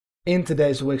In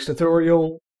today's Wix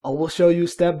tutorial, I will show you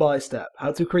step by step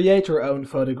how to create your own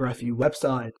photography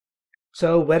website.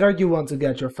 So whether you want to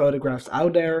get your photographs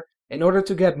out there in order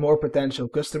to get more potential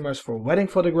customers for wedding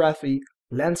photography,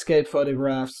 landscape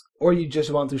photographs, or you just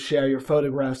want to share your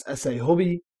photographs as a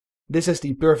hobby, this is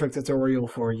the perfect tutorial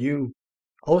for you.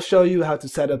 I'll show you how to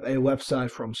set up a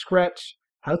website from scratch,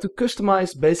 how to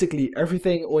customize basically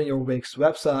everything on your Wix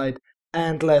website,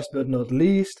 and last but not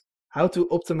least, how to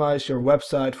optimize your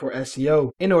website for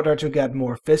SEO in order to get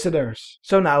more visitors.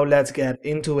 So now let's get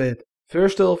into it.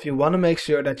 First off, you want to make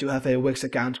sure that you have a Wix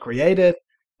account created.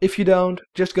 If you don't,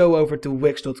 just go over to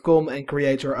wix.com and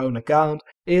create your own account.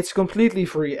 It's completely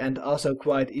free and also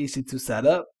quite easy to set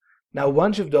up. Now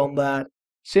once you've done that,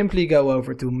 simply go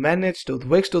over to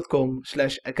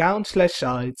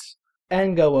manage.wix.com/account/sites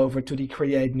and go over to the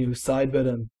create new site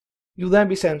button. You'll then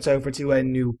be sent over to a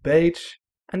new page.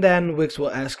 And then Wix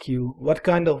will ask you, what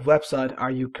kind of website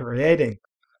are you creating?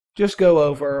 Just go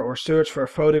over or search for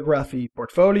photography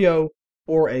portfolio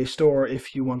or a store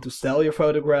if you want to sell your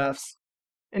photographs.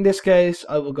 In this case,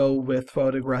 I will go with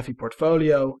photography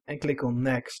portfolio and click on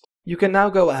next. You can now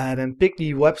go ahead and pick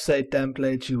the website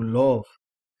template you love.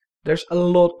 There's a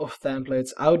lot of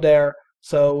templates out there,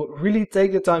 so really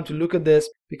take the time to look at this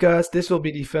because this will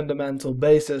be the fundamental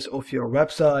basis of your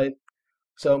website.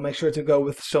 So make sure to go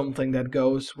with something that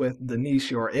goes with the niche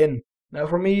you're in. Now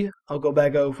for me, I'll go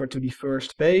back over to the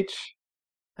first page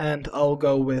and I'll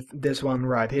go with this one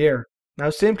right here.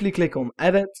 Now simply click on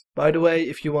edit. By the way,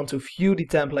 if you want to view the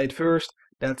template first,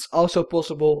 that's also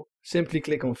possible. Simply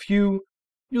click on view.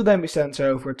 You'll then be sent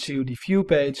over to the view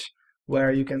page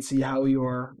where you can see how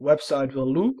your website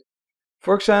will look.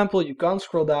 For example, you can't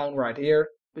scroll down right here,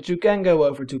 but you can go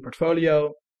over to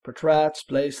portfolio, portraits,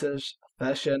 places,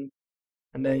 fashion.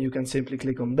 And then you can simply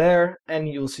click on there and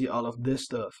you'll see all of this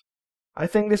stuff. I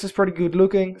think this is pretty good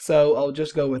looking, so I'll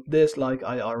just go with this like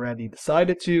I already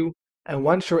decided to. And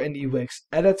once you're in the Wix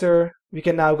editor, we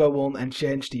can now go on and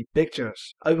change the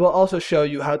pictures. I will also show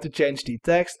you how to change the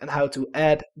text and how to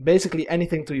add basically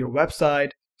anything to your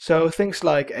website. So things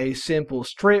like a simple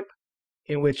strip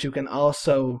in which you can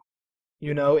also,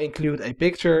 include a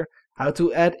picture, how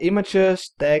to add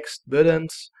images, text,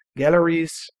 buttons,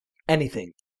 galleries,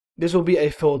 anything. This will be a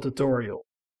full tutorial.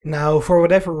 Now, for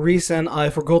whatever reason, I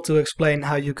forgot to explain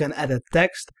how you can edit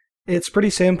text. It's pretty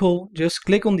simple. Just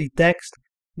click on the text,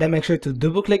 then make sure to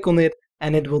double click on it,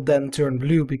 and it will then turn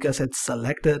blue because it's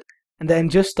selected. And then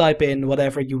just type in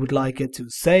whatever you would like it to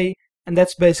say, and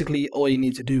that's basically all you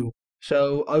need to do.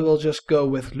 So I will just go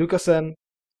with Lucassen.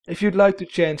 If you'd like to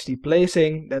change the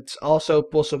placing, that's also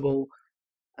possible.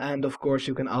 And of course,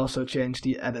 you can also change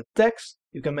the edit text.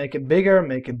 You can make it bigger,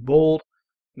 make it bold,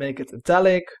 make it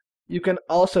italic. You can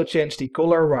also change the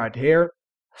color right here.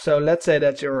 So let's say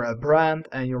that you're a brand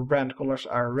and your brand colors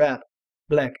are red,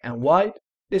 black and white.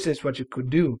 This is what you could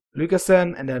do.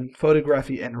 Lucassen and then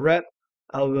photography in red.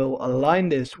 I will align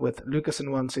this with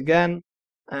Lucassen once again.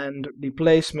 And the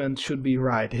placement should be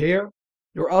right here.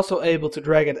 You're also able to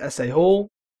drag it as a whole.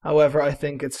 However, I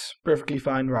think it's perfectly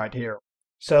fine right here.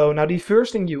 So now the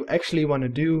first thing you actually want to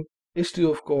do is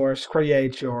to, of course,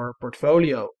 create your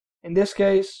portfolio. In this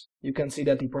case, you can see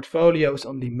that the portfolio is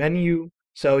on the menu.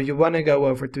 So you want to go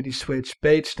over to the switch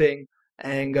page thing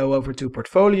and go over to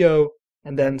portfolio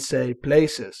and then say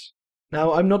places.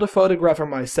 Now I'm not a photographer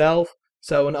myself,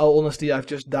 so in all honesty I've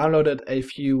just downloaded a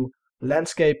few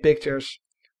landscape pictures.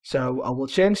 So I will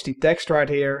change the text right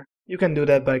here. You can do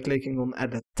that by clicking on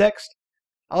edit text.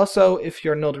 Also, if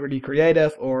you're not really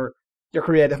creative or your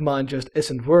creative mind just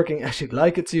isn't working as you'd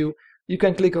like it to, you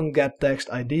can click on get text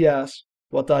ideas.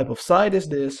 What type of site is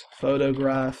this?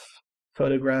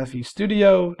 Photography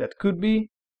studio, that could be.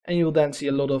 And you'll then see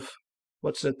a lot of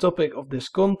what's the topic of this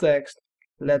context.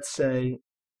 Let's say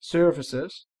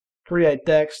services, create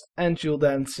text, and you'll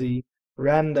then see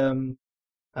random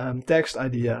text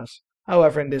ideas.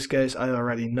 However, in this case, I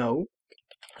already know.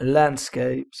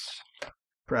 Landscapes.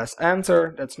 Press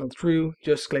enter, that's not true.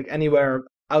 Just click anywhere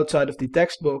outside of the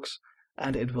text box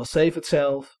and it will save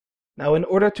itself. Now in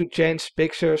order to change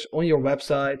pictures on your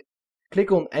website, click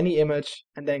on any image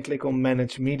and then click on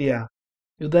manage media.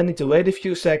 You'll then need to wait a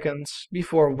few seconds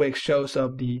before Wix shows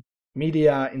up the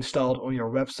media installed on your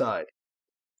website.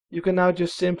 You can now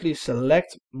just simply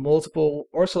select multiple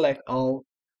or select all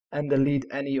and delete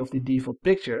any of the default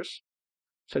pictures.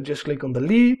 So just click on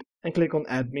delete and click on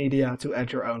add media to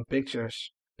add your own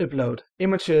pictures. Upload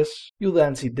images. You'll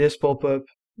then see this pop up.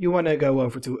 You want to go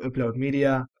over to upload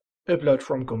media. Upload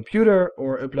from computer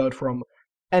or upload from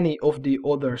any of the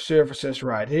other services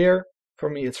right here. For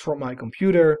me it's from my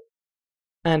computer.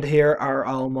 And here are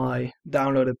all my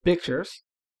downloaded pictures.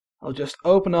 I'll just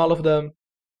open all of them,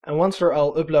 and once they're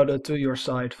all uploaded to your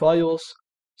site files,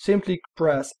 simply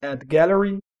press Add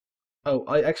Gallery. Oh,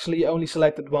 I actually only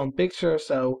selected one picture,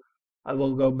 so I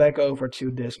will go back over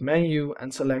to this menu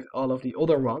and select all of the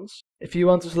other ones. If you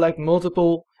want to select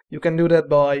multiple, you can do that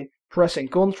by pressing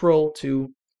Ctrl to,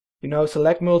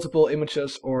 select multiple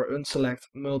images or unselect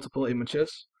multiple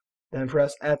images. Then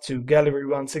press Add to Gallery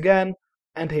once again,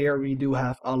 and here we do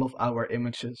have all of our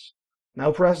images.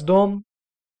 Now press Done,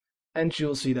 and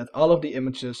you'll see that all of the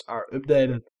images are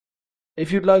updated.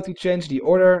 If you'd like to change the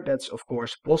order, that's of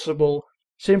course possible.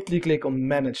 Simply click on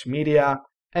Manage Media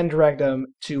and drag them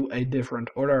to a different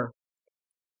order.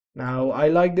 Now I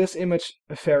like this image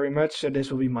very much, so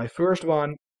this will be my first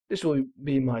one, this will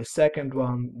be my second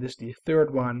one, this the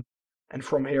third one, and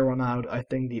from here on out I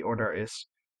think the order is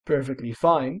perfectly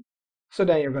fine. So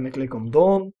then you're going to click on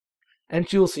Done,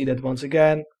 and you'll see that once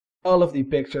again all of the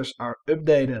pictures are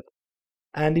updated.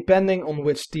 And depending on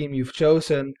which theme you've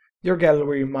chosen, your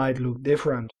gallery might look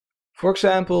different. For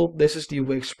example, this is the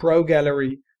Wix Pro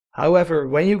gallery. However,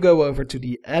 when you go over to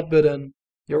the Add button,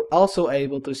 you're also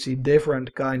able to see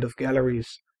different kind of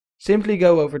galleries. Simply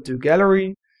go over to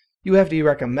Gallery. You have the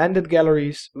recommended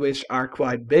galleries, which are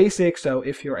quite basic, so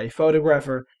if you're a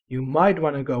photographer, you might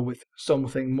want to go with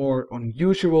something more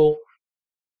unusual.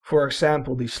 For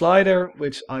example, the slider,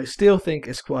 which I still think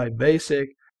is quite basic.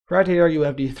 Right here you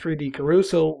have the 3D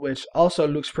carousel, which also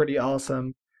looks pretty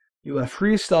awesome. You have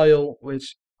freestyle,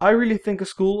 which I really think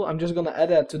is cool. I'm just gonna add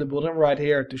that to the bottom right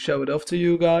here to show it off to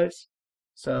you guys.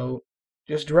 So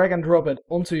just drag and drop it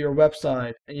onto your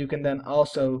website, and you can then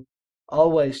also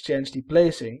always change the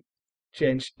placing.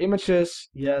 Change images,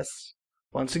 yes.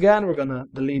 Once again, we're gonna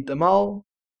delete them all.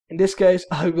 In this case,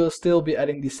 I will still be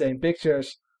adding the same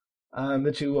pictures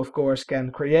that you of course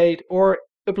can create or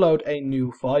upload a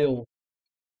new file.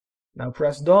 Now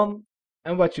press Done,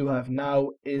 and what you have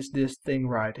now is this thing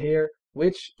right here,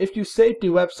 which if you save the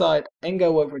website and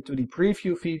go over to the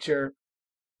preview feature,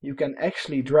 you can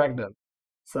actually drag them.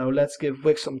 So let's give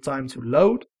Wix some time to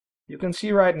load. You can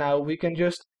see right now we can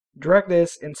just drag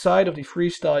this inside of the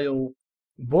freestyle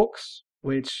box,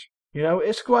 which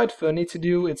is quite funny to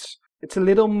do. It's a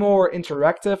little more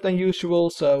interactive than usual,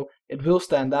 so it will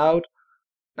stand out.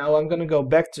 Now I'm gonna go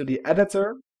back to the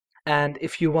editor, and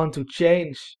if you want to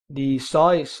change the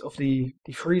size of the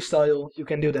freestyle, you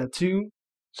can do that too.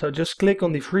 So just click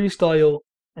on the freestyle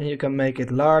and you can make it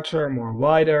larger, more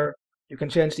wider. You can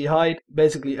change the height,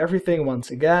 basically everything once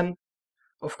again.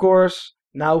 Of course,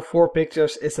 now 4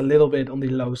 pictures is a little bit on the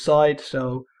low side,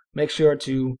 so make sure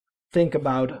to think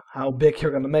about how big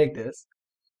you're gonna make this.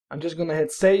 I'm just gonna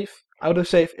hit save.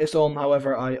 Autosave is on,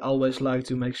 however I always like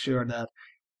to make sure that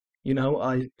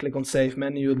I click on save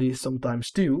manually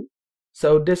sometimes too.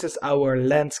 So this is our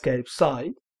landscape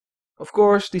site. Of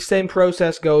course, the same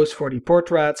process goes for the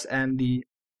portraits and the,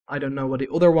 I don't know what the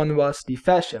other one was, the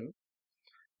fashion.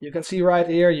 You can see right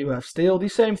here you have still the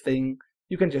same thing.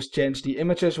 You can just change the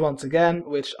images once again,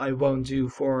 which I won't do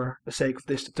for the sake of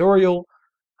this tutorial.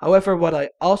 However, what I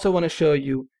also want to show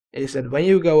you is that when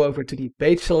you go over to the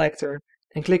page selector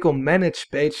and click on Manage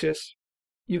Pages,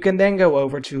 you can then go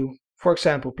over to, for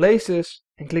example, Places,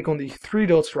 and click on the 3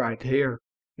 dots right here.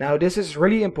 Now this is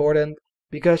really important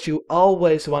because you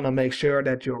always want to make sure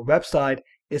that your website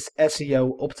is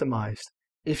SEO optimized.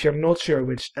 If you're not sure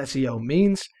which SEO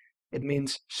means, it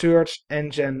means Search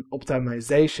Engine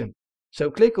Optimization.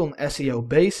 So click on SEO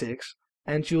Basics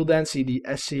and you'll then see the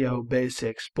SEO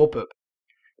Basics pop-up.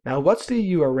 Now what's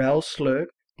the URL slug,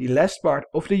 the last part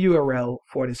of the URL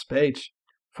for this page?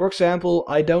 For example,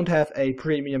 I don't have a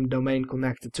premium domain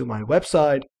connected to my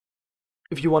website.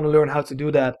 If you want to learn how to do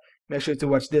that, make sure to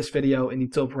watch this video in the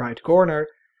top right corner.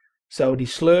 So the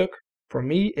slug for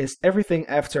me is everything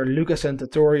after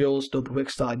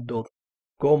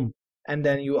lucasandtutorials.wixsite.com. And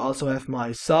then you also have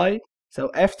my site. So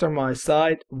after my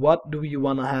site, what do you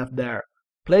want to have there?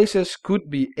 Places could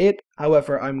be it,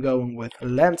 however I'm going with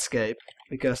landscape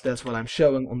because that's what I'm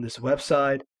showing on this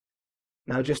website.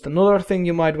 Now just another thing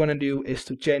you might want to do is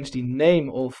to change the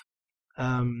name of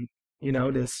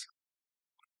this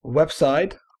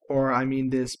website, or I mean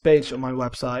this page on my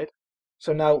website.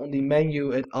 So now on the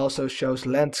menu it also shows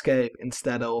landscape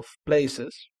instead of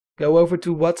places. Go over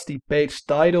to what's the page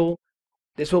title.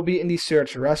 This will be in the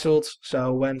search results,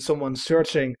 so when someone's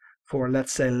searching for,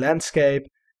 let's say, landscape,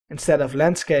 instead of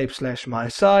landscape/my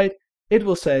site, it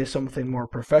will say something more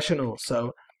professional.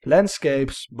 So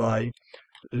landscapes by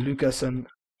Lucassen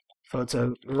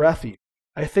Photography.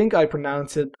 I think I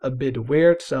pronounced it a bit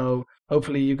weird, so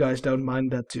hopefully you guys don't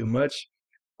mind that too much.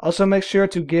 Also make sure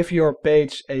to give your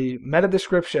page a meta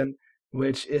description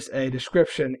which is a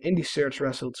description in the search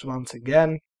results once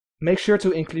again. Make sure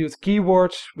to include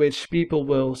keywords which people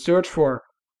will search for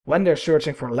when they're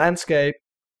searching for landscape.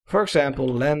 For example,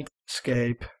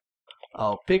 landscape,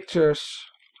 all pictures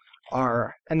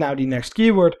are, and now the next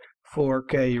keyword,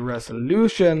 4K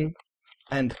resolution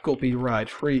and copyright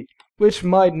free, which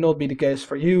might not be the case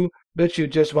for you, but you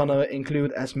just want to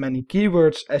include as many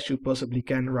keywords as you possibly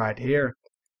can right here.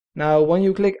 Now when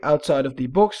you click outside of the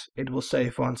box, it will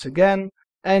save once again,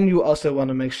 and you also want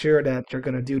to make sure that you're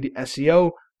going to do the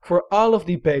SEO for all of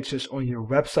the pages on your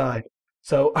website.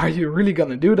 So are you really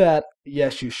going to do that?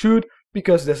 Yes, you should,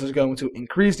 because this is going to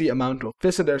increase the amount of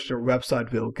visitors your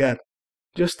website will get.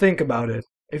 Just think about it.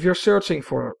 If you're searching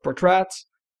for portraits,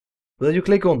 will you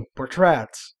click on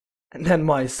portraits and then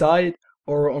my site,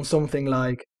 or on something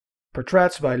like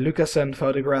portraits by Lucassen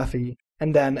photography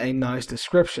and then a nice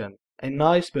description? A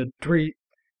nice but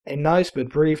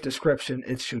brief description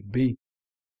it should be.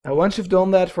 Now once you've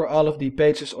done that for all of the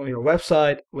pages on your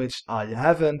website, which I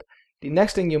haven't, the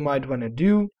next thing you might want to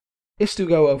do is to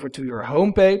go over to your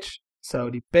home page. So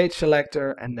the page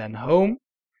selector and then home.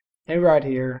 And right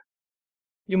here,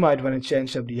 you might want to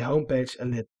change up the home page a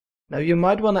little. Now you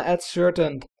might want to add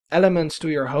certain elements to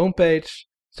your home page.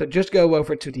 So just go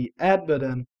over to the add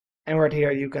button, and right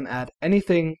here you can add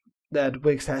anything that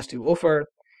Wix has to offer.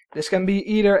 This can be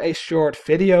either a short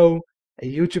video,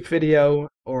 a YouTube video,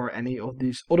 or any of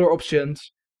these other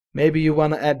options. Maybe you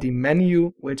want to add the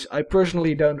menu, which I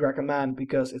personally don't recommend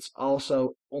because it's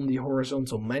also on the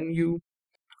horizontal menu.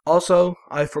 Also,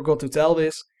 I forgot to tell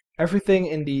this, everything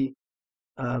in the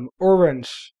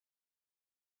orange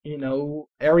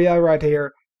area right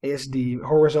here is the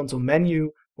horizontal menu,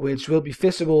 which will be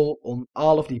visible on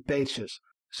all of the pages.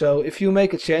 So if you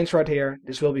make a change right here,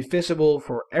 this will be visible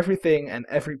for everything and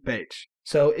every page.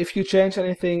 So if you change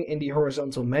anything in the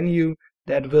horizontal menu,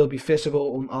 that will be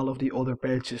visible on all of the other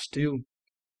pages too.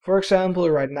 For example,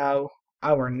 right now,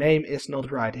 our name is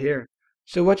not right here.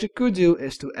 So what you could do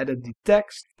is to edit the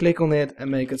text, click on it and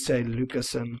make it say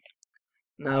Lucassen.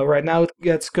 Now right now it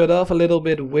gets cut off a little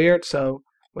bit weird, so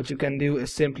what you can do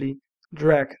is simply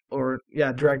drag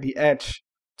the edge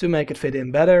to make it fit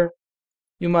in better.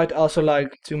 You might also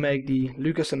like to make the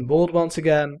Lucassen bold once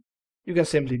again. You can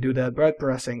simply do that by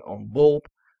pressing on bold,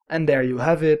 and there you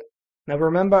have it. Now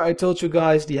remember, I told you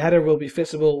guys the header will be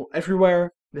visible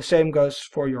everywhere. The same goes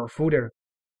for your footer.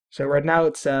 So right now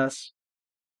it says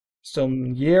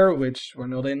some year, which we're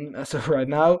not in as of right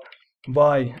now,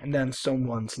 by, and then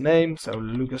someone's name, so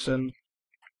Lucassen,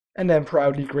 and then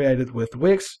proudly created with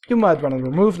Wix. You might want to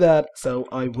remove that, so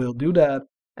I will do that.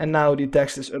 And now the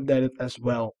text is updated as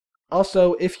well.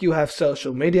 Also, if you have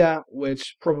social media,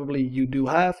 which probably you do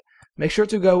have, make sure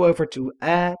to go over to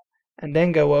add and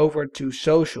then go over to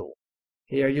social.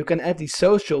 Here you can add the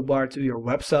social bar to your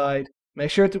website.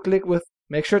 Make sure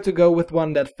to go with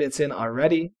one that fits in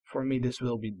already. For me this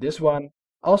will be this one.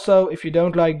 Also, if you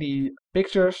don't like the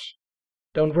pictures,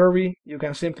 don't worry, you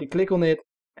can simply click on it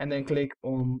and then click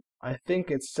on, I think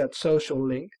it's set social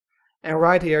link. And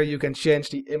right here you can change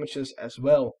the images as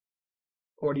well.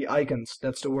 Or the icons,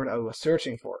 that's the word I was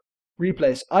searching for.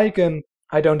 Replace icon,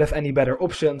 I don't have any better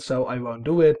option, so I won't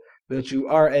do it, but you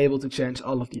are able to change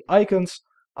all of the icons.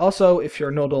 Also, if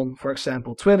you're not on, for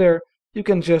example, Twitter, you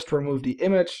can just remove the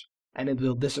image and it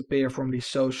will disappear from the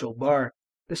social bar.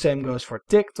 The same goes for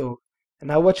TikTok. And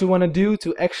now what you want to do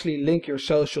to actually link your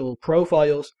social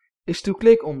profiles is to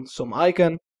click on some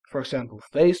icon, for example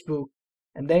Facebook,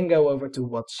 and then go over to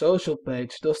what social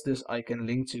page does this icon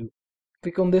link to.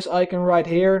 Click on this icon right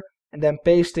here and then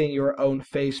paste in your own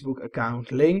Facebook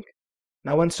account link.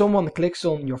 Now when someone clicks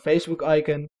on your Facebook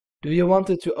icon, do you want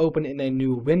it to open in a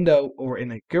new window or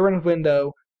in a current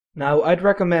window? Now I'd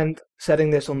recommend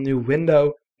setting this on new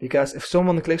window, because if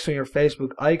someone clicks on your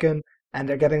Facebook icon and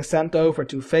they're getting sent over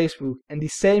to Facebook in the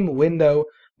same window,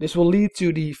 this will lead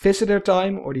to the visitor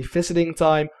time or the visiting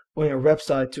time on your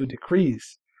website to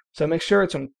decrease. So make sure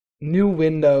it's on new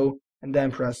window and then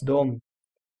press done.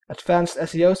 Advanced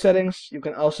SEO settings, you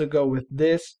can also go with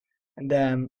this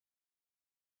and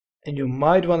you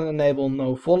might want to enable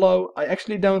no follow. I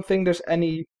actually don't think there's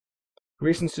any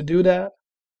reasons to do that.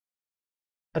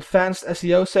 Advanced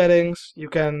SEO settings, you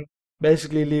can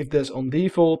basically leave this on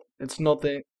default. It's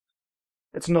nothing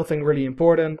really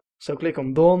important. So click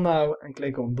on done now and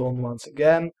click on done once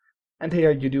again. And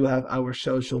here you do have our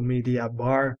social media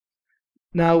bar.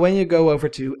 Now when you go over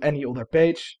to any other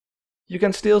page, you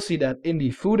can still see that in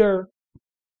the footer,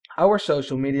 our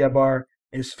social media bar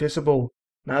is visible.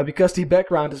 Now because the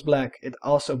background is black, it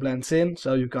also blends in,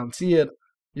 so you can't see it.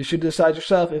 You should decide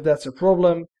yourself if that's a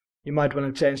problem. You might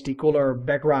want to change the color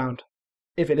background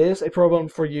if it is a problem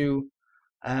for you.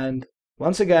 And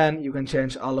once again, you can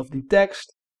change all of the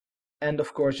text, and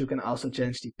of course you can also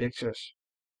change the pictures.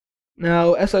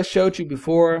 Now, as I showed you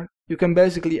before, you can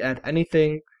basically add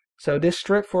anything. So this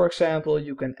strip, for example,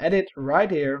 you can edit right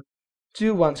here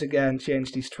to once again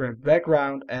change the strip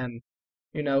background and,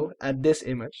 add this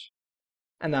image.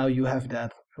 And now you have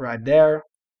that right there.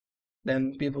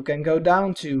 Then people can go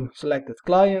down to selected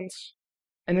clients,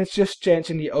 and it's just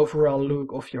changing the overall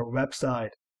look of your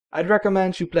website. I'd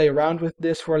recommend you play around with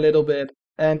this for a little bit,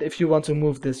 and if you want to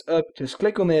move this up, just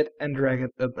click on it and drag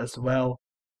it up as well.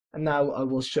 And now I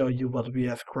will show you what we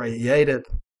have created.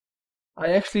 I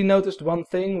actually noticed one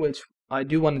thing which I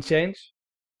do want to change,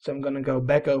 so I'm gonna go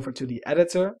back over to the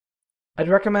editor. I'd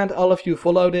recommend all of you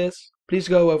follow this. Please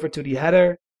go over to the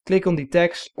header, click on the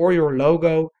text or your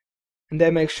logo, and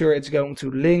then make sure it's going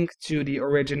to link to the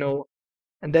original,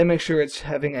 and then make sure it's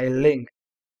having a link.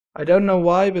 I don't know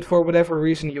why, but for whatever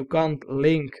reason you can't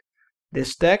link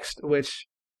this text, which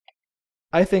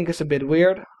I think is a bit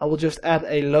weird. I will just add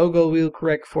a logo real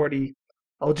quick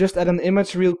I'll just add an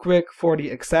image real quick for the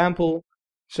example.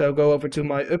 So go over to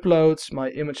my uploads, my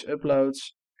image uploads,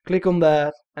 click on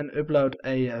that and upload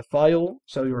a file,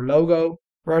 so your logo.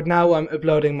 Right now I'm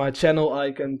uploading my channel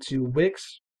icon to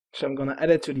Wix. So I'm gonna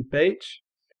add it to the page.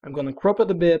 I'm gonna crop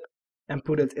it a bit and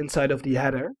put it inside of the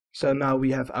header. So now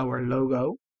we have our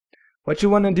logo. What you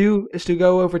wanna do is to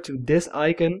go over to this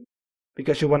icon,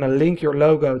 because you wanna link your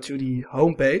logo to the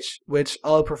home page, which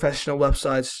all professional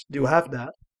websites do have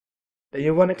that. Then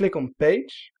you wanna click on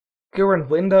page, current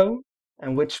window,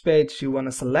 and which page you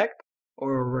wanna select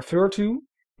or refer to.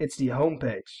 It's the home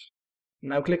page.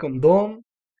 Now click on done,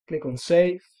 click on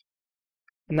save.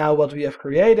 And now what we have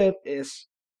created is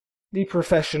the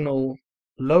professional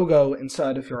logo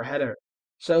inside of your header.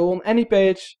 So on any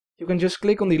page, you can just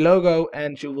click on the logo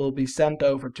and you will be sent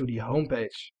over to the home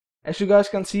page. As you guys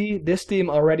can see, this theme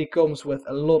already comes with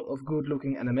a lot of good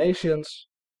looking animations.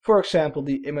 For example,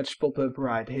 the image pop-up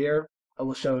right here. I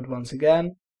will show it once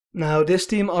again. Now this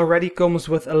theme already comes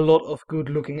with a lot of good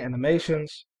looking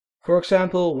animations. For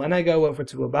example, when I go over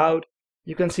to about,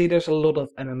 you can see there's a lot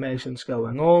of animations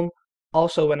going on.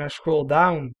 Also when I scroll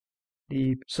down,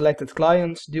 the selected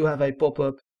clients do have a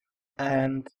pop-up,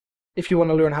 and if you want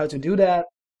to learn how to do that,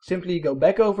 simply go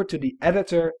back over to the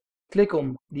editor, click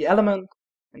on the element,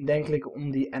 and then click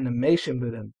on the animation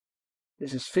button.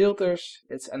 This is filters,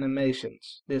 it's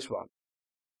animations, this one.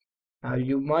 Now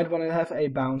you might want to have a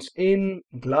bounce in,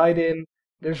 glide in,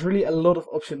 there's really a lot of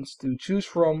options to choose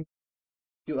from.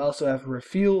 You also have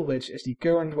reveal, which is the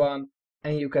current one,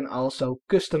 and you can also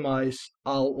customize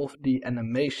all of the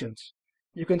animations.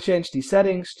 You can change the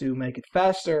settings to make it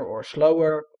faster or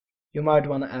slower. You might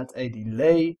want to add a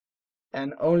delay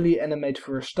and only animate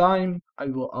first time. I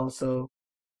will also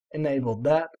enable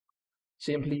that.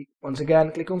 Simply, once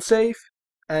again, click on save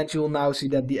and you will now see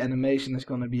that the animation is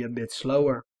going to be a bit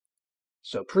slower.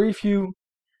 So preview,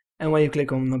 and when you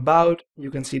click on about,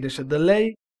 you can see there's a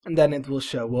delay and then it will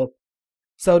show up.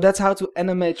 So that's how to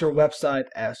animate your website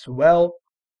as well.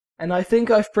 And I think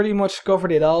I've pretty much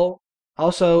covered it all.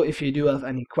 Also, if you do have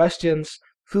any questions,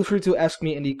 feel free to ask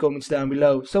me in the comments down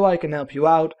below so I can help you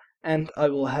out, and I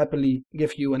will happily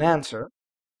give you an answer.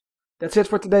 That's it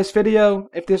for today's video.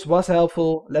 If this was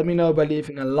helpful, let me know by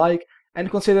leaving a like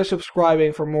and consider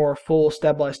subscribing for more full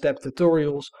step-by-step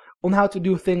tutorials on how to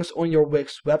do things on your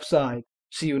Wix website.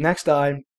 See you next time.